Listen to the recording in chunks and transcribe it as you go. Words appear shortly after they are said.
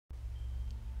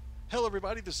Hello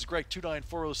everybody, this is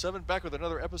Greg29407 back with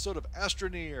another episode of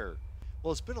Astroneer.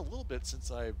 Well, it's been a little bit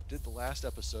since I did the last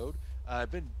episode. I've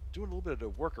been doing a little bit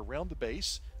of work around the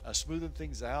base, smoothing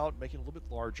things out, making it a little bit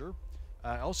larger.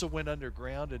 I also went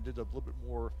underground and did a little bit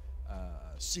more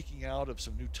seeking out of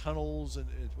some new tunnels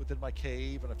within my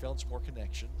cave, and I found some more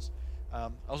connections. I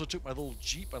also took my little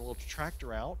Jeep, my little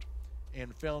tractor out,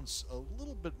 and found a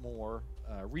little bit more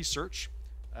research.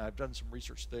 I've done some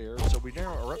research there, so we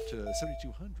now are up to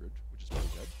 7,200, which is pretty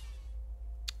good.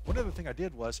 One other thing I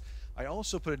did was I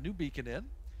also put a new beacon in,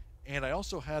 and I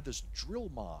also had this drill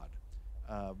mod.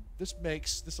 This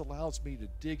allows me to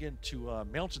dig into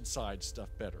mountainside stuff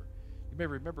better. You may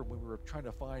remember when we were trying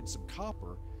to find some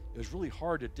copper, it was really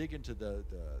hard to dig into the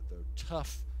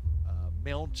tough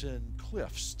mountain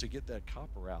cliffs to get that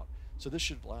copper out. So this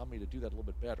should allow me to do that a little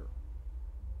bit better.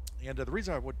 And the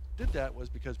reason I did that was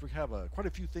because we have quite a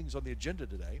few things on the agenda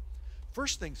today.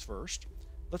 First things first,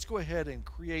 let's go ahead and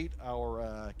create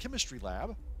our chemistry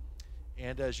lab.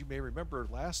 And as you may remember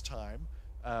last time,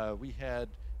 we had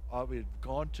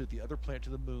gone to the other planet, to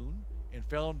the moon, and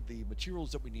found the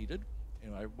materials that we needed.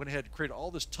 And I went ahead and created all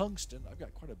this tungsten. I've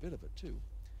got quite a bit of it too.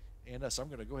 And so I'm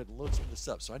going to go ahead and load some of this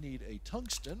up. So I need a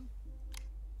tungsten,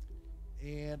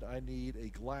 and I need a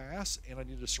glass, and I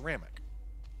need a ceramic.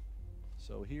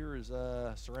 So here is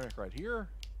a ceramic right here,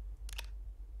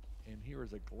 and here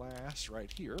is a glass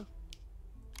right here.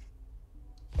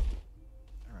 All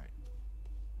right.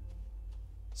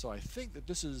 So I think that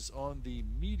this is on the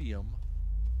medium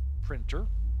printer.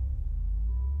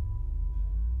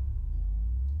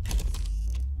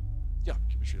 Yeah,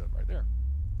 chemistry lab right there.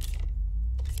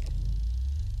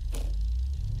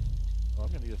 Oh, I'm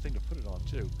going to need a thing to put it on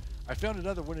too. I found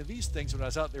another one of these things when I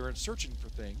was out there and searching for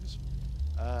things.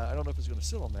 I don't know if it's going to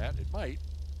sit on that. It might.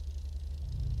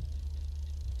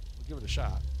 We'll give it a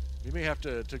shot. We may have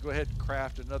to go ahead and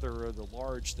craft another of the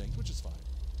large things, which is fine.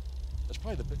 That's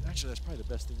probably that's probably the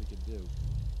best thing we can do.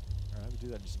 All right, I will do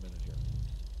that in just a minute here.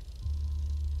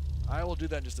 I will do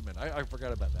that in just a minute. I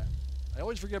forgot about that. I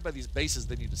always forget about these bases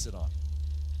they need to sit on.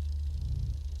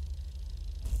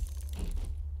 Let's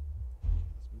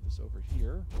move this over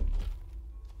here.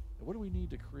 Now, what do we need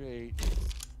to create?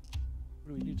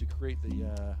 What do we need to create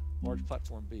the large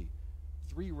platform B?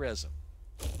 3 resin.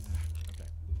 Okay.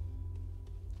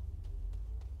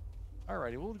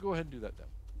 Alrighty, we'll go ahead and do that then.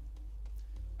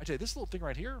 I tell you, this little thing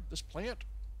right here, this plant,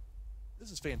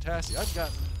 this is fantastic. I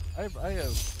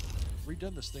have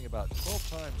redone this thing about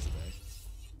 12 times today.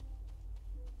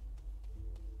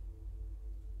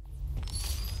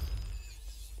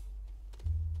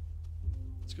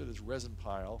 Let's go to this resin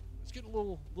pile. It's getting a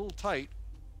little tight.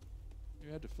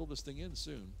 You had to fill this thing in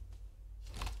soon.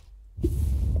 That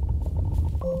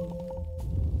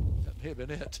may have been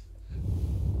it.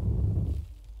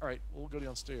 All right, we'll go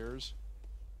downstairs.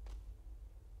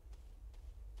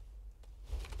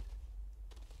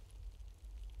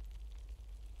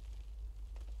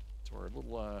 To our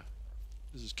little,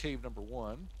 this is cave number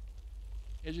 1.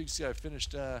 As you can see, I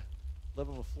finished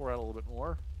leveling the floor out a little bit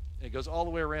more. And it goes all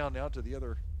the way around now to the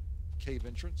other cave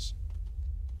entrance.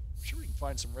 I'm sure we can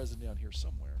find some resin down here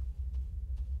somewhere.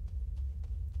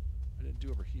 I didn't do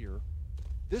over here.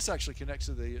 This actually connects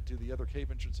to the other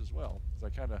cave entrance as well,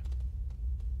 because I kind of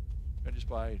just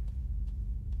by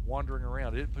wandering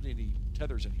around. I didn't put any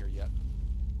tethers in here yet.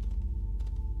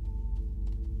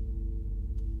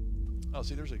 Oh,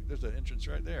 see, there's an entrance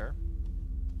right there.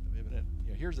 We have an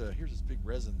yeah, here's this big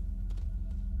resin.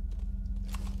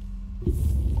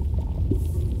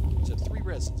 It said 3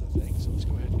 resins, I think. So let's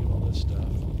go ahead and get all this stuff.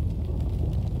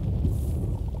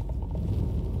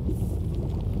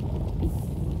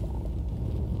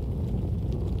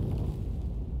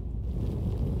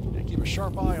 And keep a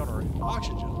sharp eye on our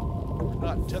oxygen. We're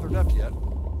not tethered up yet.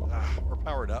 We're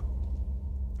powered up.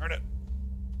 Darn it.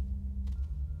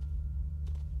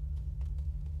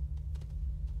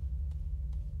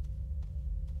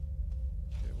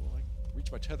 Okay, well, I can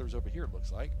reach my tethers over here, it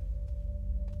looks like.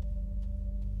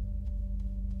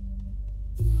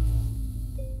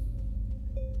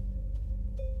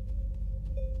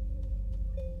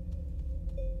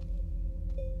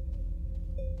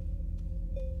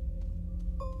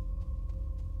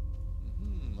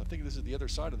 I think this is the other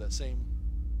side of that same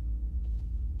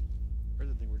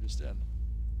resin thing we're just in.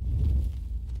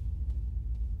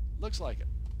 Looks like it.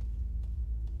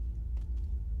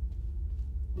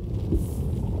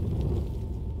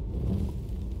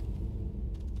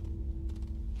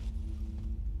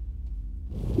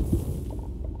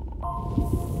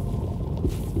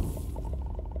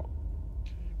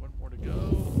 Okay, one more to go.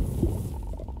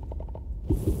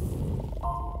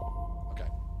 Okay.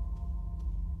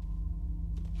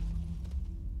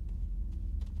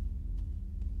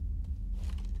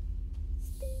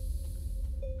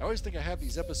 I always think I have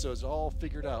these episodes all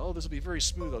figured out. Oh, this will be very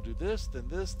smooth. I'll do this, then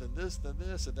this, then this, then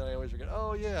this, and then I always forget.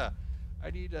 Oh yeah,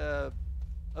 I need a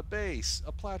base,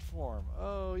 a platform.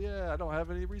 Oh yeah, I don't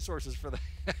have any resources for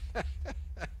that.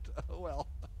 Oh well,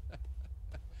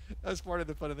 that's part of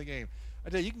the fun of the game. I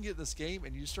tell you, you can get in this game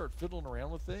and you start fiddling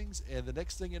around with things, and the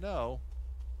next thing you know,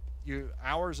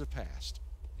 hours have passed.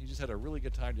 You just had a really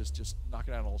good time just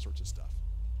knocking out all sorts of stuff.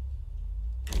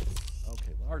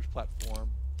 Okay, large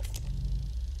platform.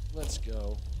 Let's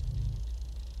go.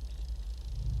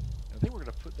 I think we're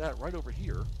going to put that right over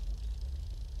here.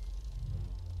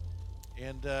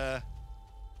 And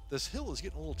this hill is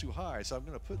getting a little too high, so I'm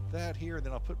going to put that here, and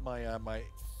then I'll put my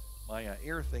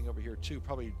air thing over here too,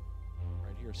 probably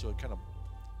right here. So it kind of,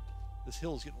 this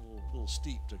hill is getting a little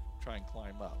steep to try and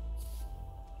climb up,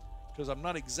 because I'm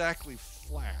not exactly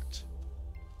flat,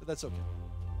 but that's okay.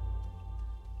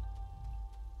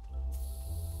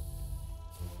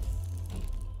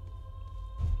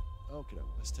 Okay,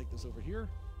 let's take this over here.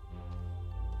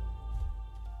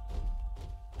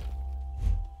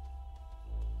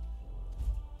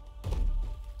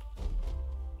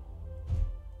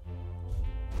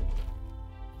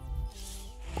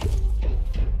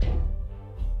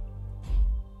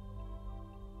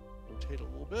 Rotate a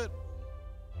little bit.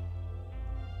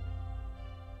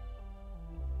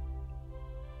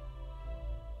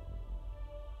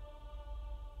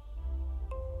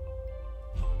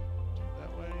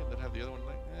 The other one,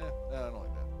 like, no, I don't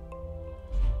like that.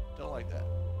 Don't like that.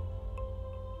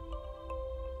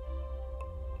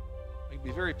 I can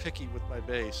be very picky with my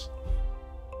base.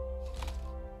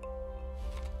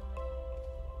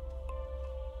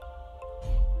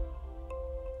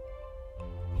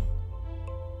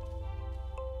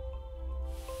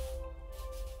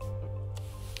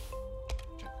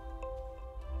 Okay.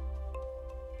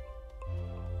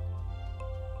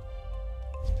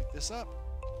 Let's pick this up.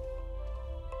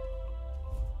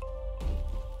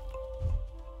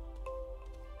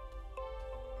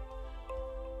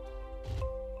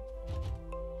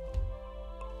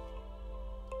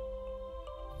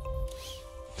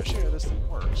 This thing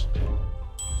works.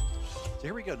 So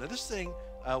here we go. Now this thing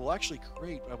will actually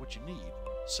create what you need.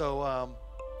 So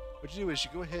what you do is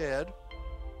you go ahead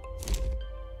and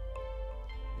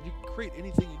you can create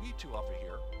anything you need to off of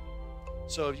here.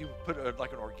 So if you put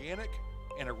like an organic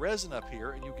and a resin up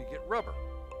here, and you can get rubber,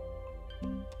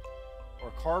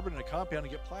 or carbon and a compound to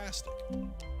get plastic,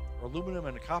 or aluminum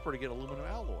and a copper to get aluminum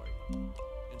alloy,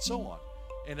 and so on.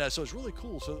 And so it's really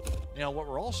cool. So now what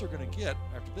we're also going to get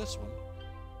after this one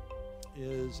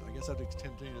is, I guess I have to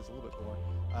continue this a little bit more.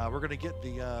 We're going to get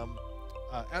the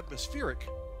atmospheric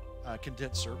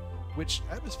condenser, which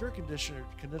atmospheric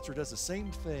condenser does the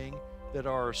same thing that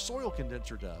our soil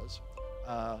condenser does,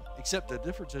 except the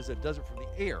difference is it does it from the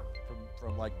air,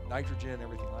 from like nitrogen,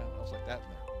 everything else like that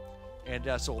in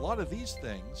there. And so a lot of these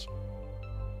things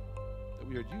that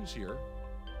we would use here,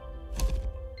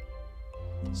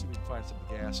 let's see if we can find some of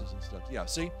the gases and stuff. Yeah,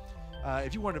 see?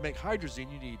 If you wanted to make hydrogen,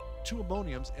 you need 2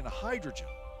 ammoniums and a hydrogen.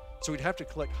 So we'd have to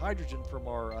collect hydrogen from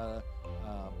our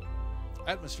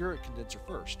atmospheric condenser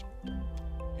first.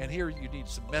 And here you need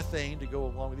some methane to go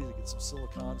along with these to get some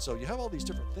silicon. So you have all these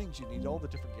different things. You need all the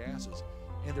different gases.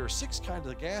 And there are 6 kinds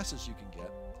of gases you can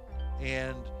get.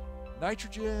 And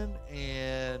nitrogen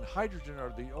and hydrogen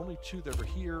are the only 2 that are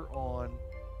here on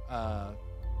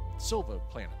Silva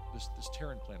planet, this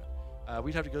Terran planet.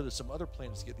 We'd have to go to some other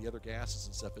planets to get the other gases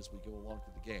and stuff as we go along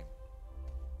through the game.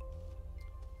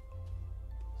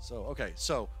 So, okay,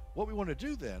 so what we want to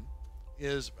do then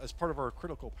is, as part of our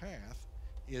critical path,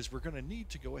 is we're going to need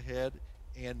to go ahead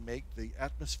and make the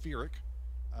atmospheric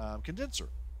condenser.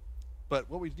 But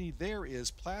what we need there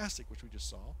is plastic, which we just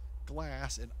saw,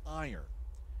 glass, and iron.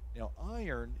 Now,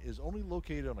 iron is only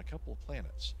located on a couple of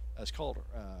planets. It's called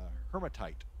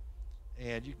Hematite.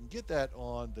 And you can get that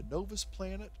on the Novus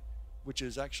planet, which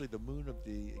is actually the moon of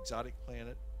the exotic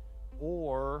planet,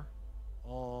 or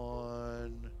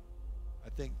on, I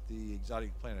think, the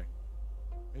exotic planet.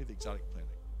 Maybe the exotic planet.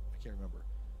 I can't remember.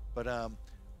 But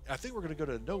I think we're going to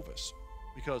go to Novus,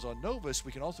 because on Novus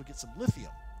we can also get some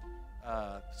lithium.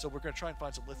 So we're going to try and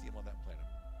find some lithium on that planet.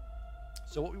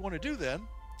 So what we want to do then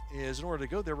is, in order to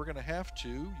go there, we're going to have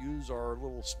to use our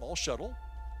little small shuttle.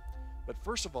 But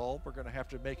first of all, we're going to have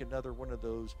to make another one of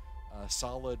those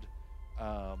solid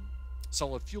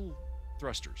fuel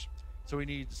thrusters. So we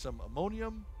need some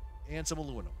ammonium and some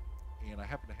aluminum. And I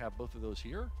happen to have both of those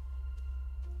here.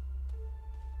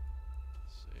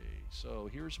 Let's see. So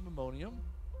here's some ammonium.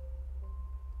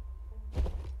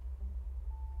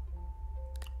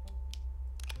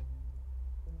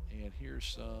 And here's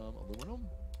some aluminum.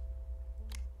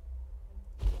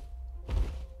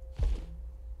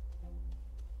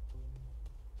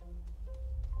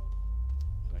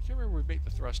 make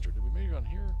the thruster? Did we make it on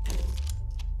here?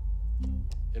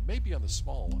 It may be on the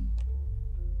small one.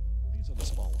 I think it's on the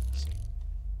small one. Let's see.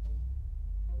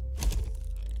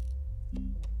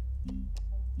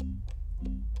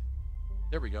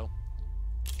 There we go.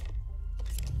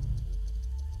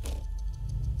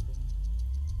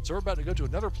 So we're about to go to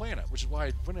another planet, which is why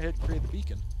I went ahead and created the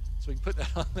beacon, so we can put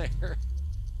that on there. Let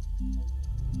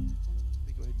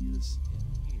me go ahead and get this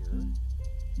in here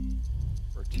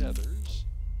for tethers.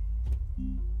 Okay,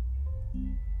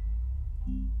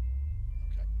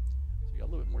 so we got a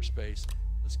little bit more space.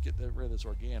 Let's get rid of this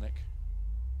organic.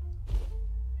 We're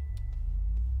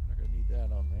not going to need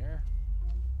that on there.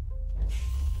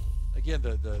 Again,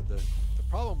 the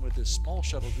problem with this small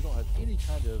shuttle is we don't have any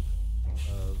kind of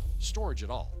storage at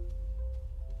all.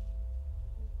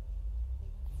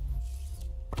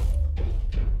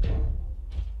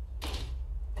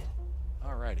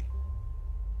 Alrighty.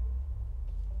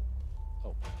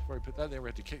 Oh, before we put that there, we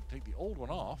have to take the old one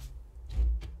off.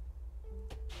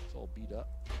 It's all beat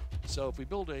up. So if we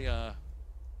build a,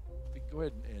 we can go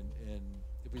ahead and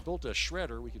if we built a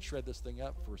shredder, we could shred this thing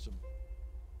up for some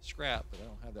scrap, but I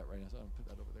don't have that right now, so I'm going to put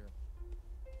that over there.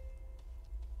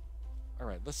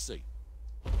 Alright, let's see.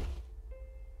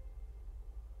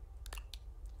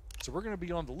 So we're going to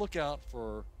be on the lookout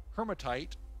for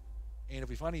Hematite, and if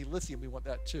we find any lithium, we want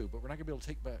that too, but we're not going to be able to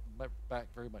take back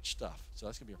very much stuff, so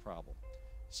that's going to be a problem.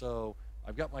 So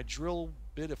I've got my drill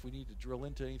bit if we need to drill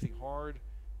into anything hard.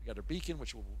 We got our beacon,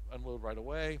 which will unload right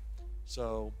away.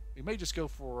 So we may just go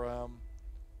for, I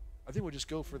think we'll just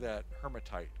go for that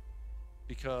Hematite,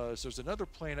 because there's another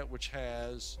planet which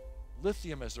has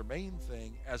lithium as their main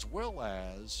thing, as well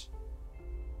as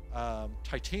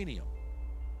titanium.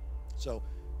 So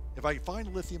if I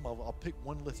find lithium, I'll pick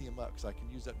one lithium up because I can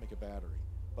use that to make a battery.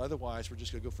 But otherwise, we're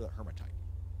just going to go for that Hematite.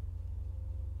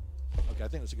 Okay, I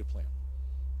think that's a good plan.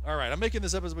 All right, I'm making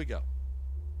this up as we go.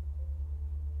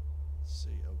 Let's see,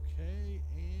 okay,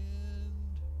 and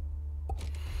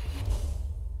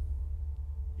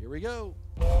here we go.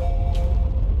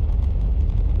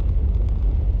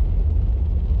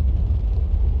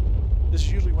 This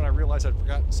is usually when I realize I've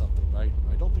forgotten something, right?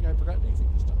 I don't think I've forgotten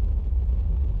anything this time.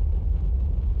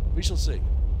 We shall see.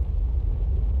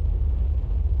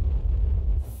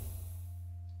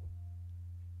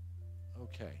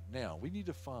 Okay, now we need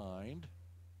to find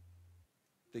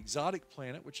the exotic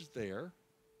planet, which is there,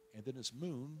 and then its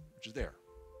moon, which is there.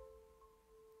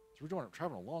 So we're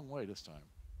traveling a long way this time.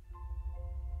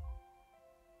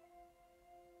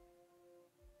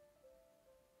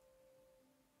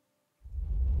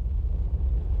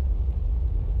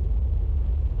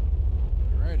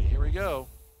 Alrighty, here we go.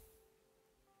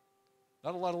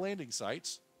 Not a lot of landing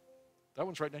sites. That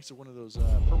one's right next to one of those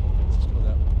purple things. Let's go to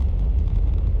that one.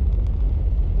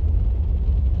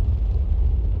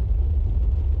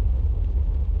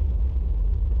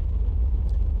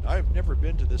 I've never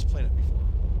been to this planet before.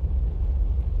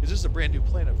 Because this is a brand new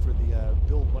planet for the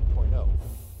build 1.0.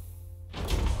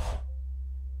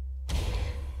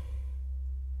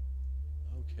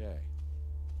 Okay.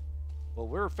 Well,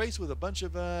 we're faced with a bunch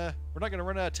of, we're not going to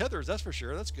run out of tethers, that's for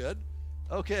sure. That's good.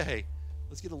 Okay.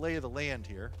 Let's get a lay of the land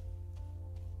here.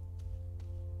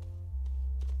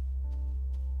 I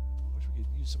wish we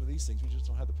could use some of these things. We just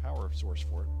don't have the power source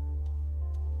for it.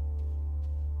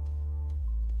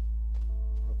 I'm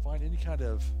going to find any kind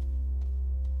of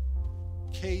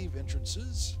cave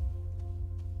entrances.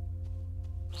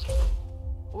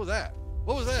 What was that?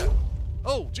 What was that?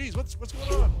 Oh, geez, what's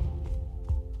going on?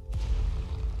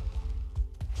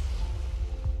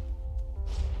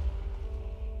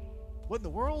 What in the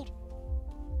world?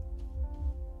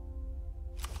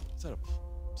 Is that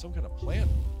some kind of plant?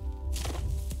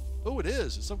 Oh, it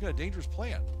is. It's some kind of dangerous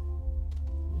plant.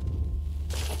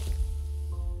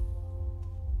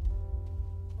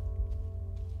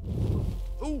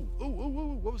 Ooh, ooh, ooh,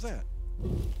 ooh. What was that?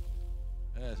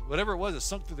 Whatever it was, it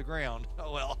sunk through the ground.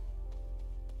 Oh, well.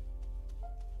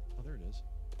 Oh, there it is.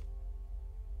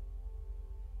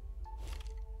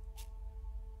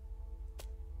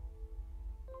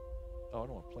 Oh, I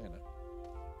don't want to plant it.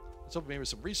 Let's hope maybe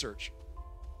some research.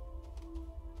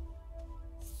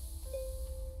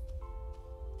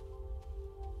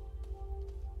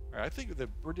 All right, I think that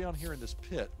we're down here in this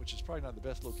pit, which is probably not the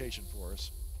best location for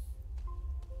us.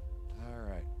 All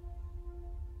right.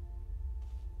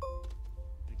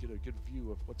 To get a good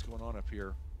view of what's going on up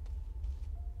here.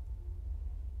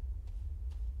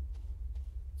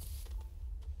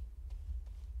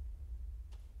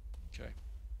 Okay.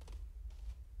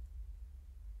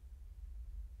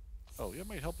 Oh, it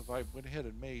might help if I went ahead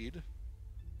and made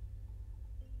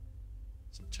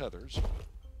some tethers.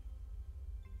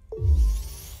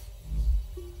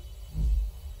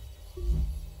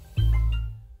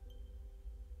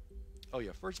 Oh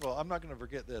yeah, first of all, I'm not going to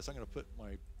forget this. I'm going to put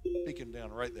my beacon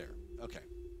down right there. Okay.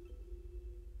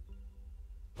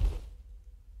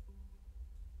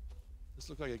 This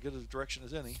looks like as good a direction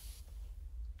as any.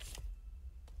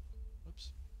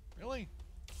 Oops. Really?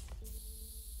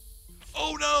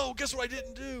 Oh no! Guess what I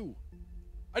didn't do?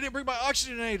 I didn't bring my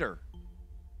oxygenator.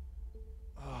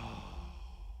 Oh,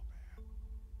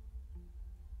 man.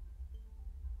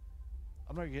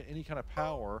 I'm not going to get any kind of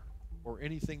power or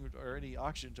anything or any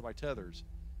oxygen to my tethers.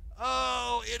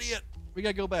 Oh, idiot! We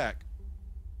gotta go back.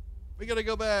 We gotta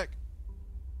go back.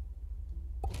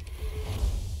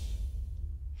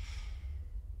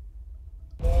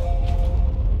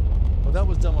 Well, that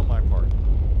was dumb on my part.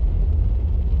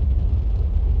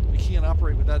 We can't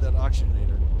operate without that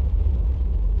oxygenator.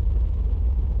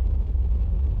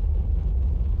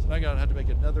 So now I'm gonna have to make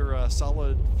another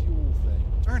solid fuel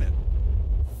thing. Darn it.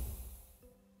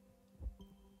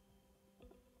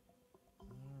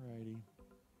 Alrighty.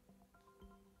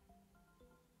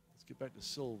 Let's get back to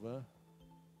Silva.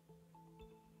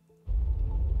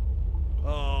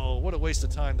 Oh, what a waste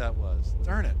of time that was.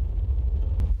 Darn it.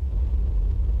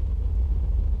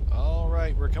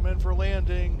 Alright, we're coming in for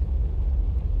landing.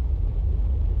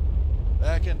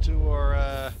 Back into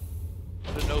our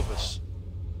the Novus.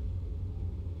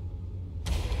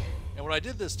 And what I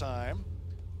did this time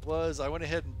was I went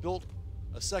ahead and built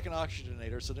a second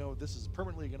oxygenator, so now this is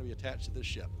permanently going to be attached to this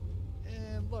ship.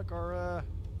 And look, our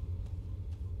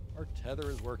tether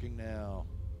is working now.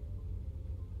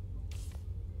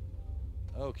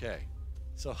 Okay,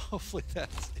 so hopefully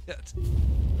that's it.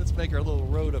 Let's make our little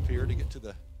road up here to get to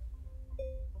the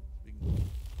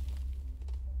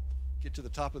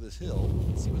top of this hill.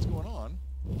 Let's see what's going on.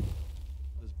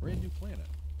 This brand new planet,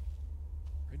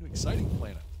 brand new exciting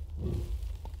planet.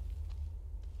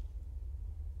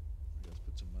 Let's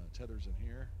put some tethers in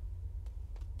here.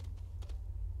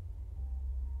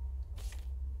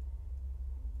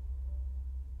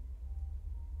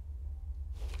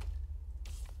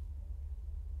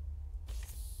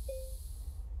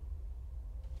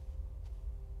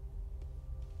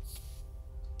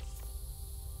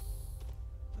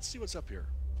 Let's see what's up here.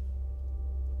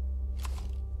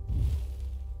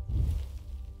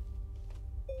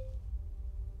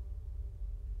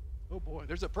 Oh boy,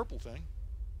 there's that purple thing.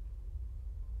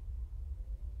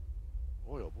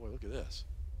 Boy, oh boy, look at this.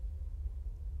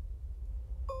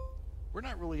 We're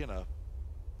not really in a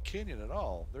canyon at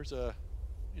all. There's a...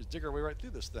 We just dig our way right through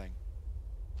this thing.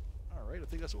 Alright, I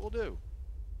think that's what we'll do.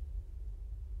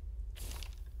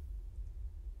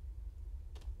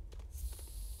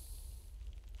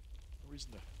 No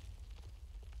reason to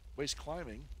waste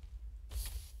climbing.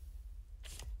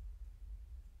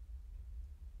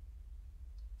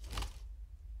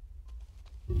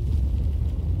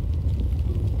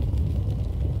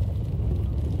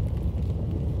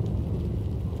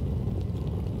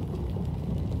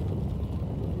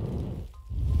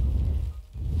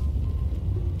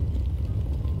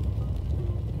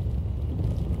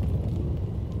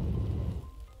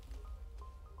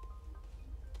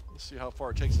 See how far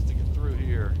it takes us to get through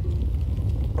here.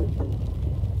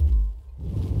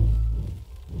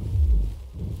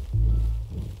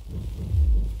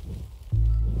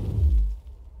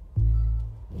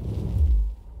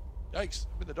 Yikes,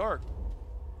 I'm in the dark.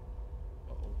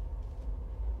 Uh-oh.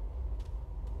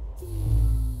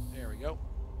 There we go.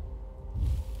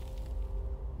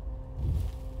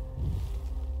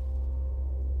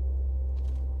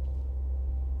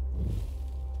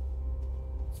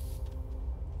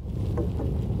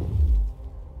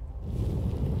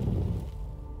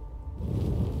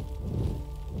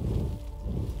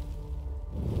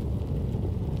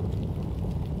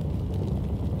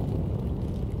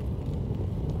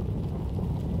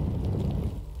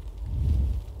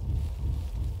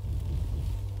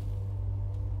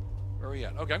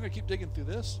 Okay, I'm going to keep digging through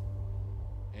this,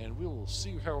 and we will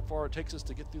see how far it takes us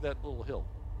to get through that little hill.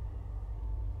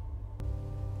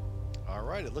 All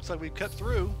right, it looks like we've cut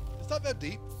through. It's not that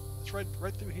deep. It's right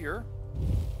through here.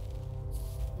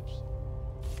 Oops.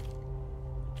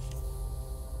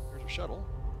 There's a shuttle.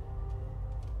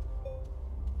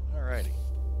 All righty.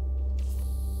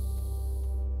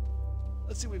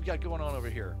 Let's see what we've got going on over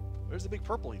here. There's the big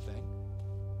purpley thing.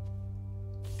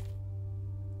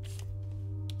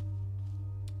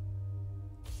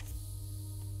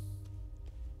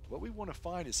 What we want to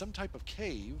find is some type of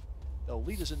cave that'll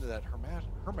lead us into that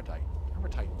Hematite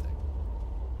thing.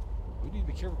 We need to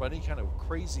be careful about any kind of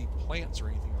crazy plants or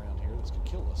anything around here that's going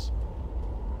to kill us.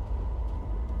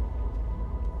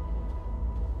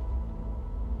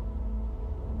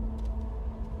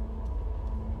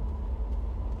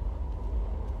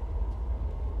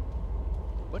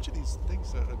 bunch of these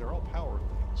things, they're all power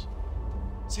things.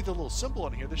 See the little symbol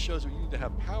on here? This shows you need to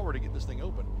have power to get this thing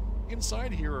open.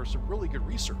 Inside here are some really good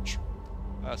research.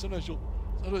 Sometimes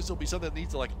there'll be something that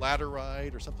needs to like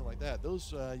laterite or something like that.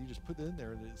 Those you just put it in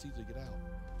there and it's easy to get out.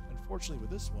 Unfortunately, with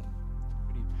this one,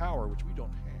 we need power, which we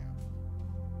don't have.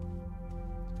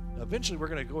 Now, eventually, we're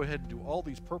going to go ahead and do all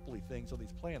these purpley things on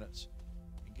these planets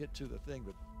and get to the thing,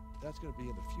 but that's going to be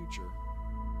in the future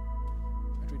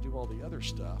after we do all the other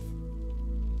stuff.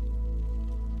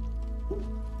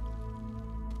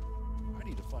 I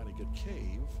need to find a good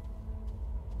cave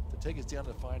to take us down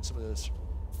to find some of this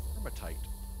Hematite.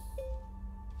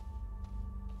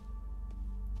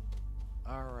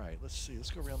 Alright, let's see. Let's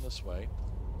go around this way.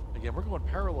 Again, we're going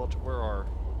parallel to where our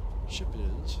ship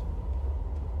is.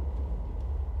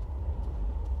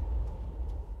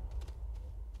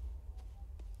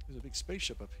 There's a big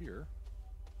spaceship up here.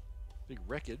 Big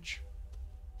wreckage.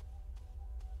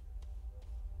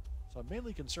 So I'm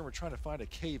mainly concerned we're trying to find a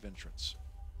cave entrance.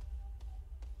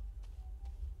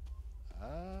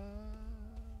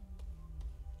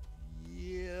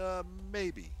 Yeah,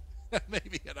 maybe.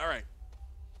 Maybe. All right.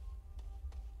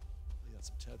 We got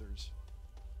some tethers.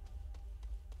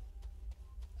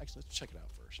 Actually, let's check it out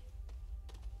first.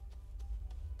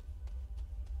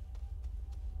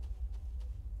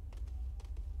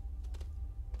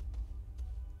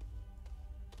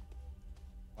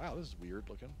 Wow, this is weird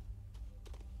looking.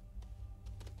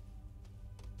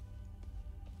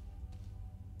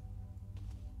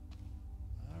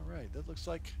 All right, that looks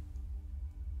like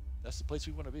that's the place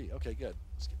we want to be. Okay, good.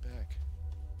 Let's get back.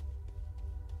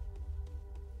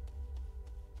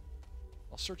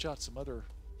 I'll search out some other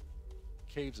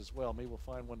caves as well. Maybe we'll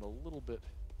find one a little bit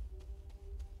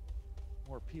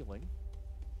more appealing.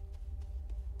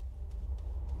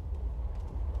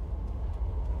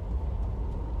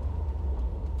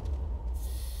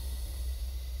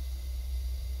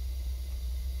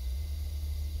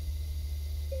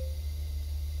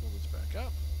 Pull this back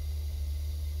up.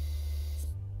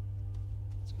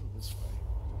 Let's go this way.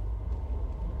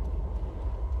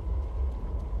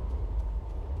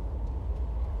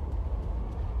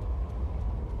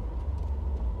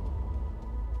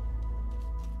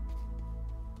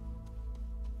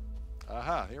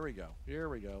 Aha, here we go. Here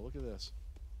we go. Look at this.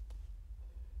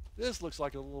 This looks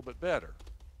like a little bit better.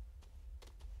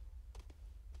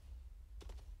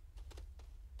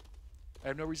 I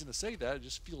have no reason to say that. It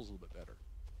just feels a little bit better.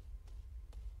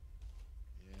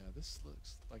 Yeah, this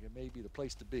looks like it may be the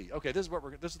place to be. Okay, this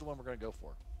is the one we're going to go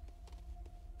for.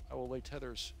 I will lay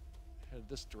tethers headed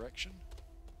this direction.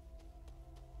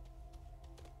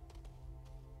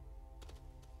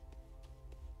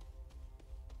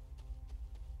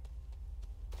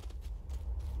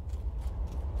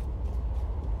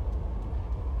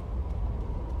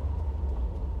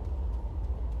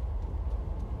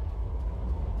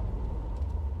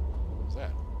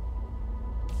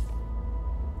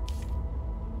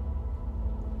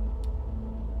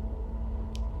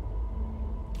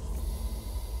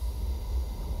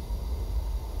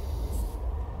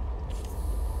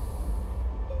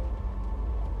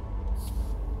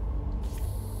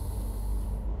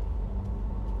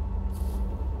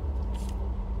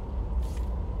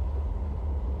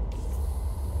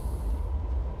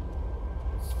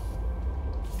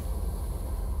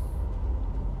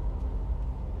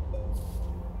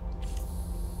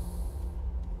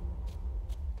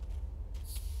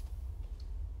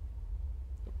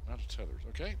 Tethers,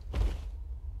 okay?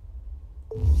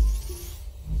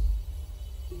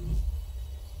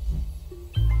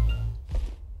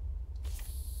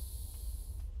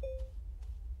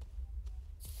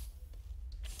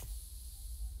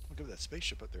 Look at that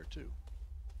spaceship up there too. Okay,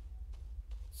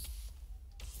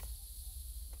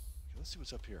 let's see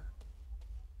what's up here.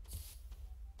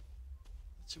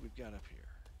 Let's see what we've got up here.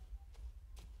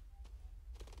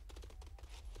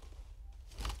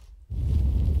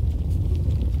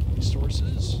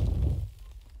 Resources.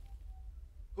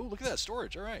 Oh, look at that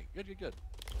storage. All right, good, good, good.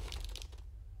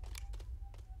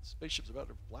 Spaceship's about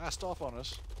to blast off on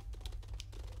us.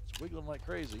 It's wiggling like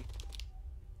crazy.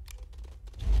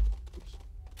 Oops.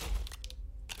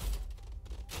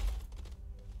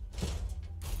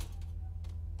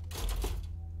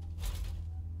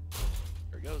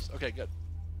 There it goes. Okay, good.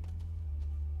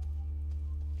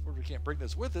 We can't bring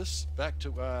this with us back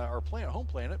to our home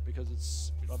planet, because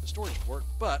it's, we don't have the storage for it,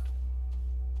 but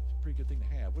it's a pretty good thing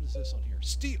to have. What is this on here?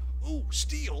 Steel. Ooh,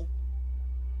 steel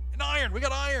and iron. We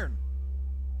got iron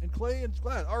and clay and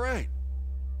glass. All right.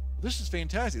 Well, this is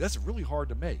fantastic. That's really hard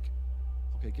to make.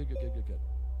 Okay, good, good, good, good, good.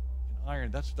 And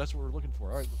iron. That's what we're looking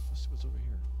for. All right, let's see what's over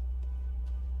here.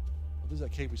 Oh, this is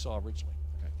that cave we saw originally.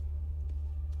 Okay.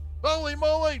 Holy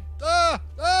moly! Ah!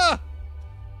 Ah!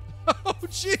 Oh,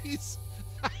 jeez!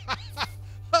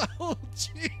 Oh,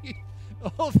 gee! The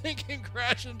whole thing came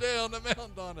crashing down the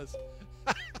mountain on us.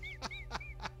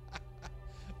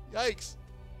 Yikes!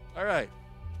 All right.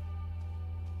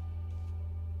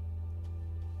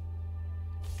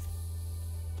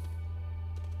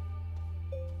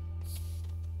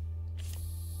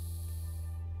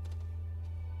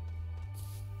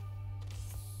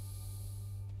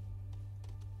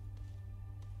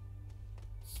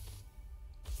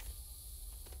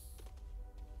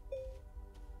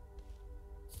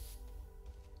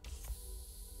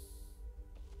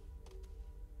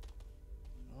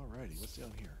 Alrighty, what's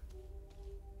down here?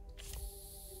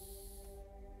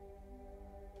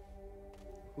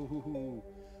 Ooh,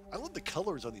 I love the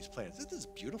colors on these planets. Isn't this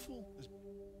beautiful? This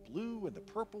blue and the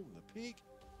purple and the pink.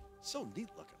 So neat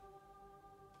looking.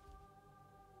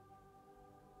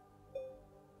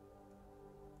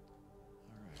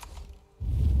 Alright.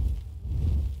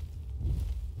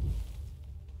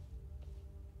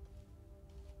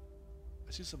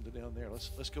 I see something down there.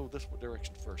 Let's go this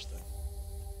direction first then.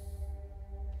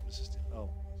 This is oh.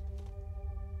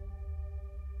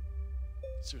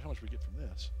 Let's see how much we get from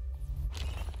this.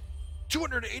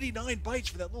 289 bytes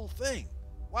for that little thing.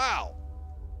 Wow.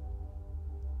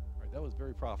 All right, that was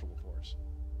very profitable for us.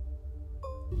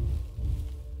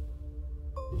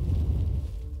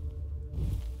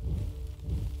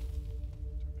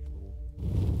 Make a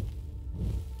little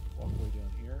walkway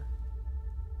down here.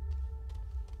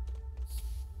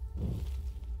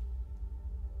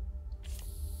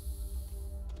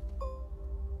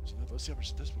 Let's see how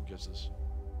much this one gives us.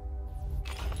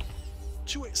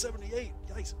 2878.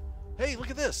 Yikes. Hey, look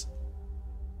at this.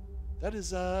 That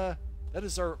is our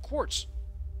quartz.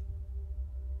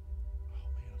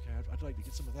 Oh man, okay, I'd like to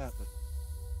get some of that, but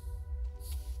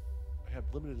I have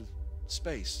limited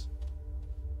space.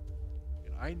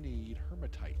 And I need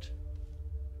hematite.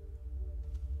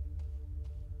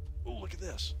 Oh, look at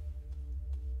this.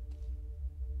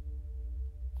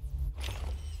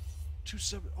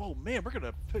 27. Oh man, we're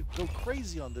gonna go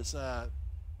crazy on this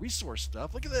resource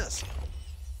stuff. Look at this.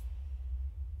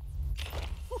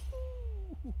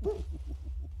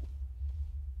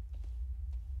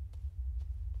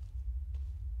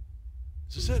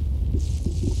 Is this it?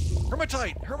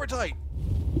 Hematite! Hematite!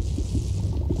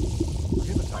 Or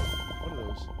hematite. One of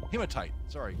those. Hematite.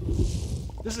 Sorry.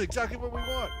 This is exactly what we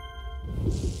want.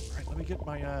 All right, let me get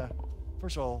my.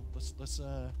 First of all, let's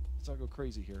not go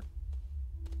crazy here.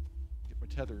 Get my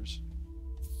tethers.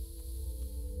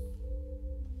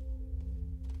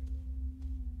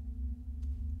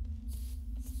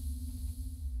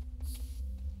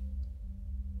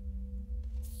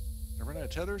 I run out of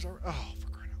tethers? Oh, for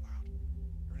crying out loud.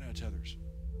 I ran out of tethers.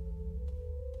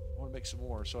 I want to make some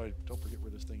more so I don't forget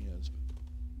where this thing is. But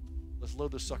let's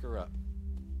load this sucker up.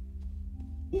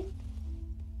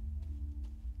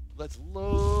 Let's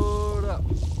load up.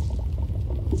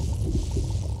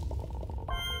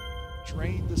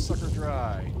 Drain this sucker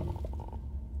dry.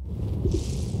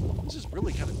 This is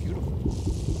really kind of beautiful.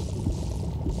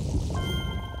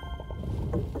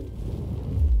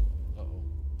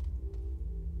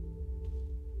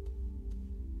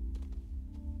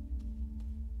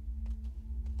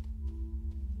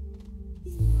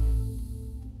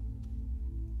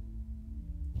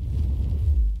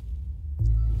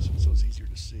 So it's easier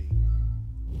to see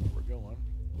where we're going.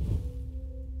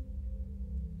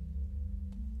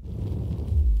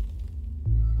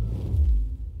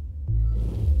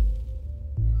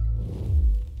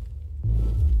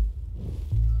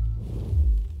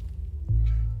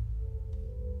 Okay.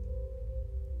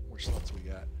 More slots we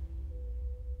got.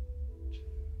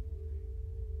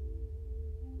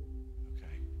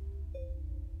 Okay.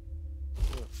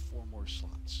 We'll have 4 more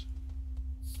slots.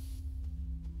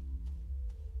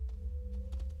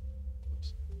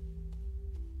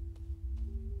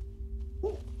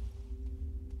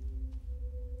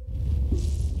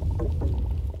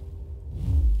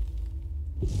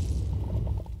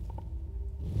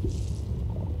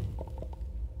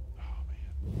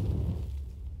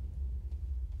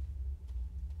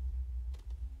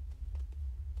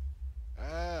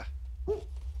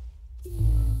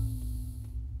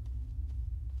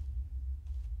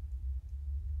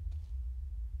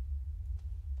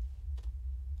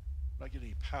 Not getting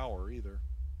any power either.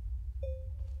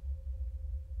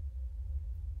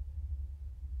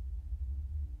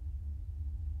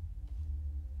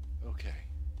 Okay.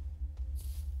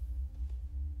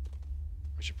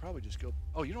 I should probably just go.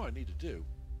 Oh, you know what I need to do?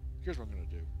 Here's what I'm going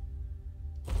to do.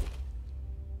 I'm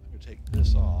going to take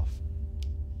this off.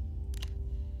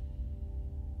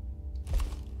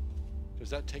 because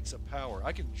that takes up power.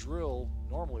 I can drill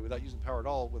normally without using power at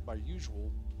all with my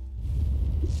usual.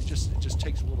 It just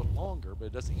takes a little bit longer, but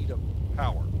it doesn't eat up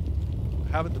power.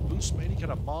 Having the boost, any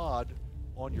kind of mod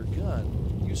on your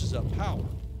gun uses up power.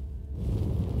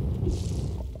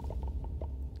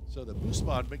 So the boost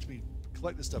mod makes me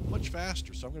collect this stuff much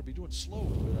faster, so I'm going to be doing slow,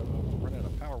 but I won't run out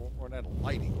of power, won't run out of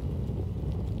lighting.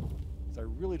 So I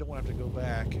really don't want to have to go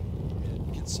back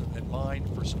and get some and mine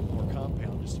for some more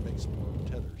compound just to make some more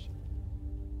tethers.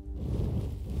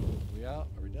 Are we out?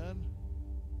 Are we done?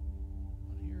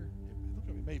 On here? It looks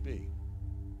like we may be.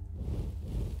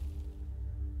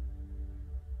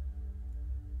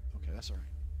 Okay, that's all right.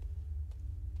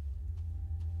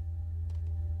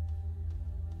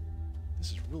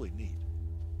 This is really neat.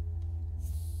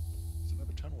 There's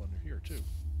another tunnel under here, too.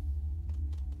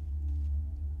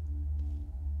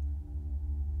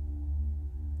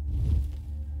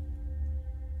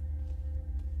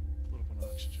 Put up on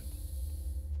oxygen.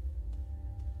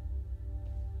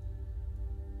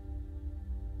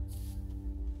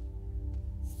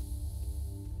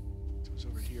 So it's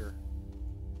over here.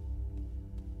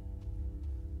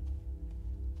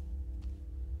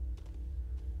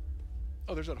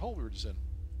 Oh, there's that hole we were just in.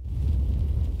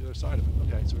 The other side of it.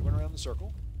 Okay, so we went around the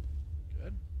circle.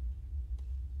 Good.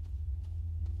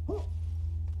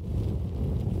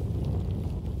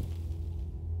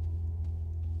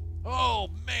 Oh,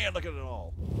 man, look at it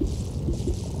all. A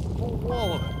whole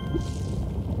wall of it.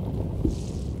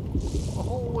 A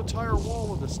whole entire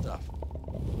wall of this stuff.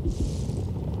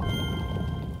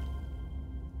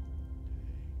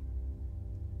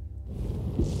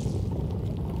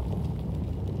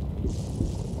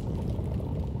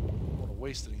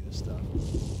 Waste any of this stuff.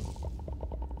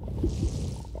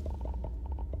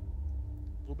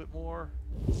 A little bit more.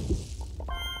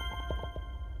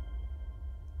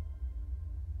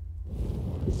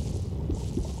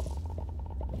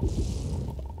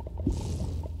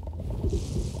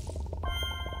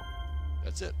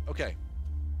 That's it. Okay.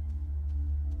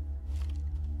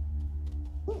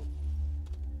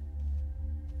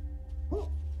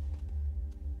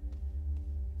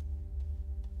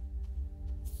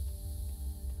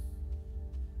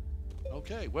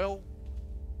 Okay, well,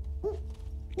 we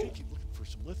could keep looking for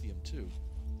some lithium, too.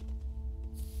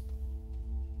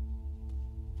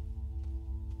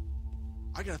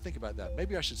 I gotta think about that.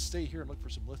 Maybe I should stay here and look for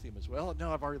some lithium as well.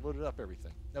 No, I've already loaded up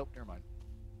everything. Nope, never mind.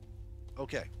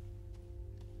 Okay.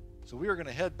 So we are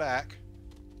gonna head back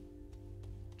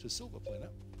to Silva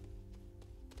Planet.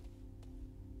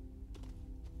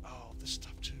 Oh, this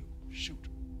stuff, too. Shoot.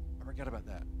 I forgot about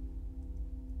that.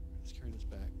 Let's carry this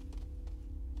back.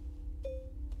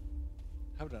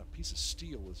 Having a piece of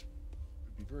steel would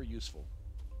be very useful.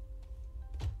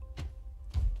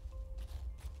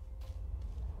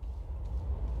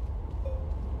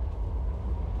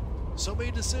 So many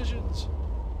decisions.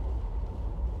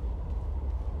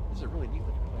 This is a really neat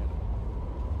looking planet.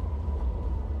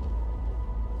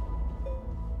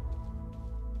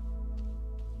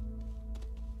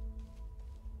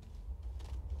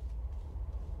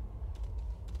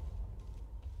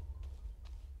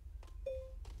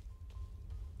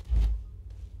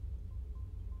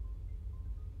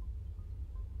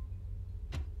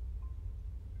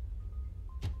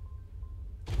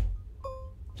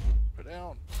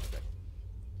 Down. Okay.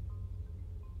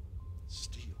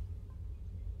 Steel.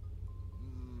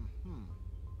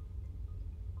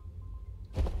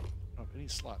 Oh, any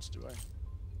slots, do I?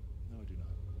 No, I do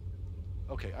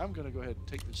not. Okay, I'm going to go ahead and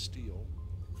take this steel.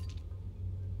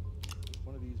 Put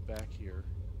one of these back here.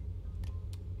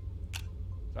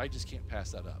 I just can't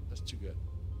pass that up. That's too good.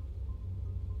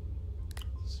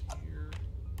 This here.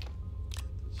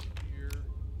 This here.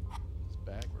 This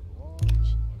back where it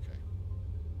belongs.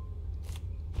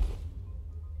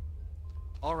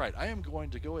 All right, I am going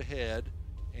to go ahead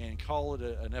and call it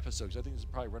an episode because I think this is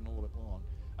probably running a little bit long.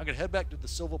 I'm going to head back to the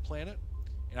Silva Planet,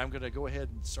 and I'm going to go ahead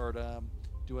and start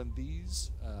doing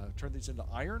these, turn these into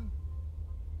iron,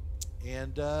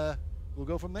 and we'll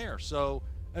go from there. So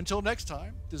until next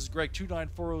time, this is Greg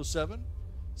 29407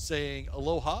 saying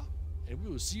aloha, and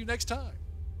we will see you next time.